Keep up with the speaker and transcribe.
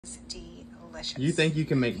It's delicious. You think you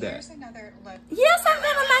can make that? Here's another look. Yes, I'm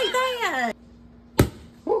gonna make that.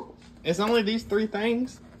 Whew. It's only these 3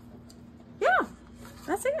 things? Yeah,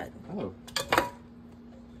 that's it. Oh.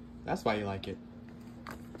 That's why you like it.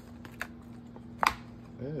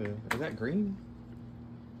 Ooh, is that green?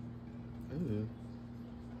 Ooh.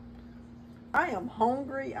 I am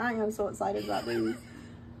hungry. I am so excited about these.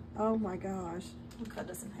 Oh my gosh. We'll cut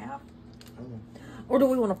this in half. Oh. Or do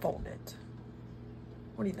we want to fold it?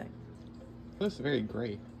 What do you think? It looks very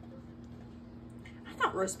gray. I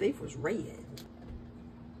thought roast beef was red.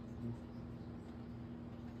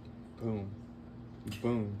 Boom.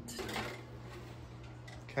 Boom.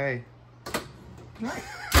 Okay. All right.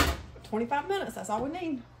 25 minutes. That's all we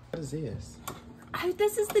need. What is this? Oh,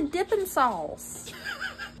 this is the dipping sauce.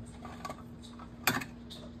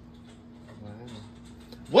 Wow.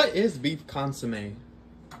 What is beef consomme?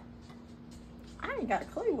 I ain't got a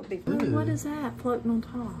clue what beef. Ooh. What is that floating on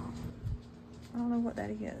top? I don't know what that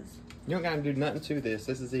is. You don't gotta do nothing to this.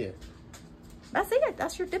 This is it. That's it.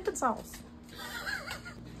 That's your dipping sauce.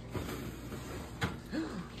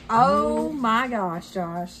 Oh my gosh,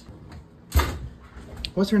 Josh.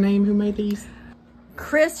 What's her name who made these?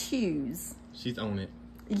 Chris Hughes. She's on it.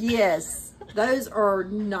 Yes. Those are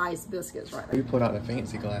nice biscuits right there. You pulled out the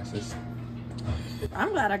fancy glasses. I'm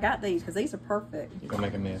glad I got these because these are perfect. You're gonna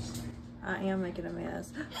make a mess. I am making a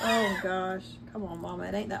mess. Oh gosh. Come on, Mama.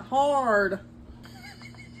 It ain't that hard.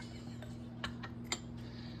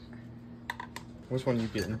 Which one are you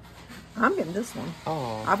getting? I'm getting this one.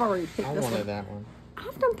 Oh, I've already picked I this wanted one. that one.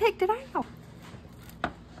 I've done picked it out.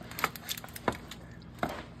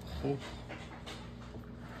 Ooh.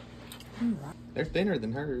 They're thinner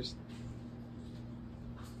than hers.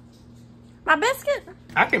 My biscuit?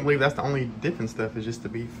 I can't believe that's the only dipping stuff is just the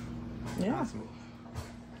beef. Yeah. Awesome.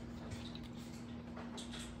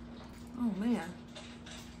 Oh man.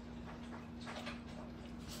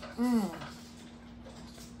 Mmm.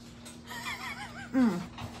 Mmm.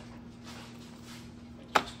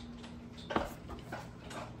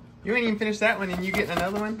 You ain't even finished that one and you getting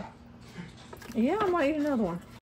another one? Yeah, I might eat another one.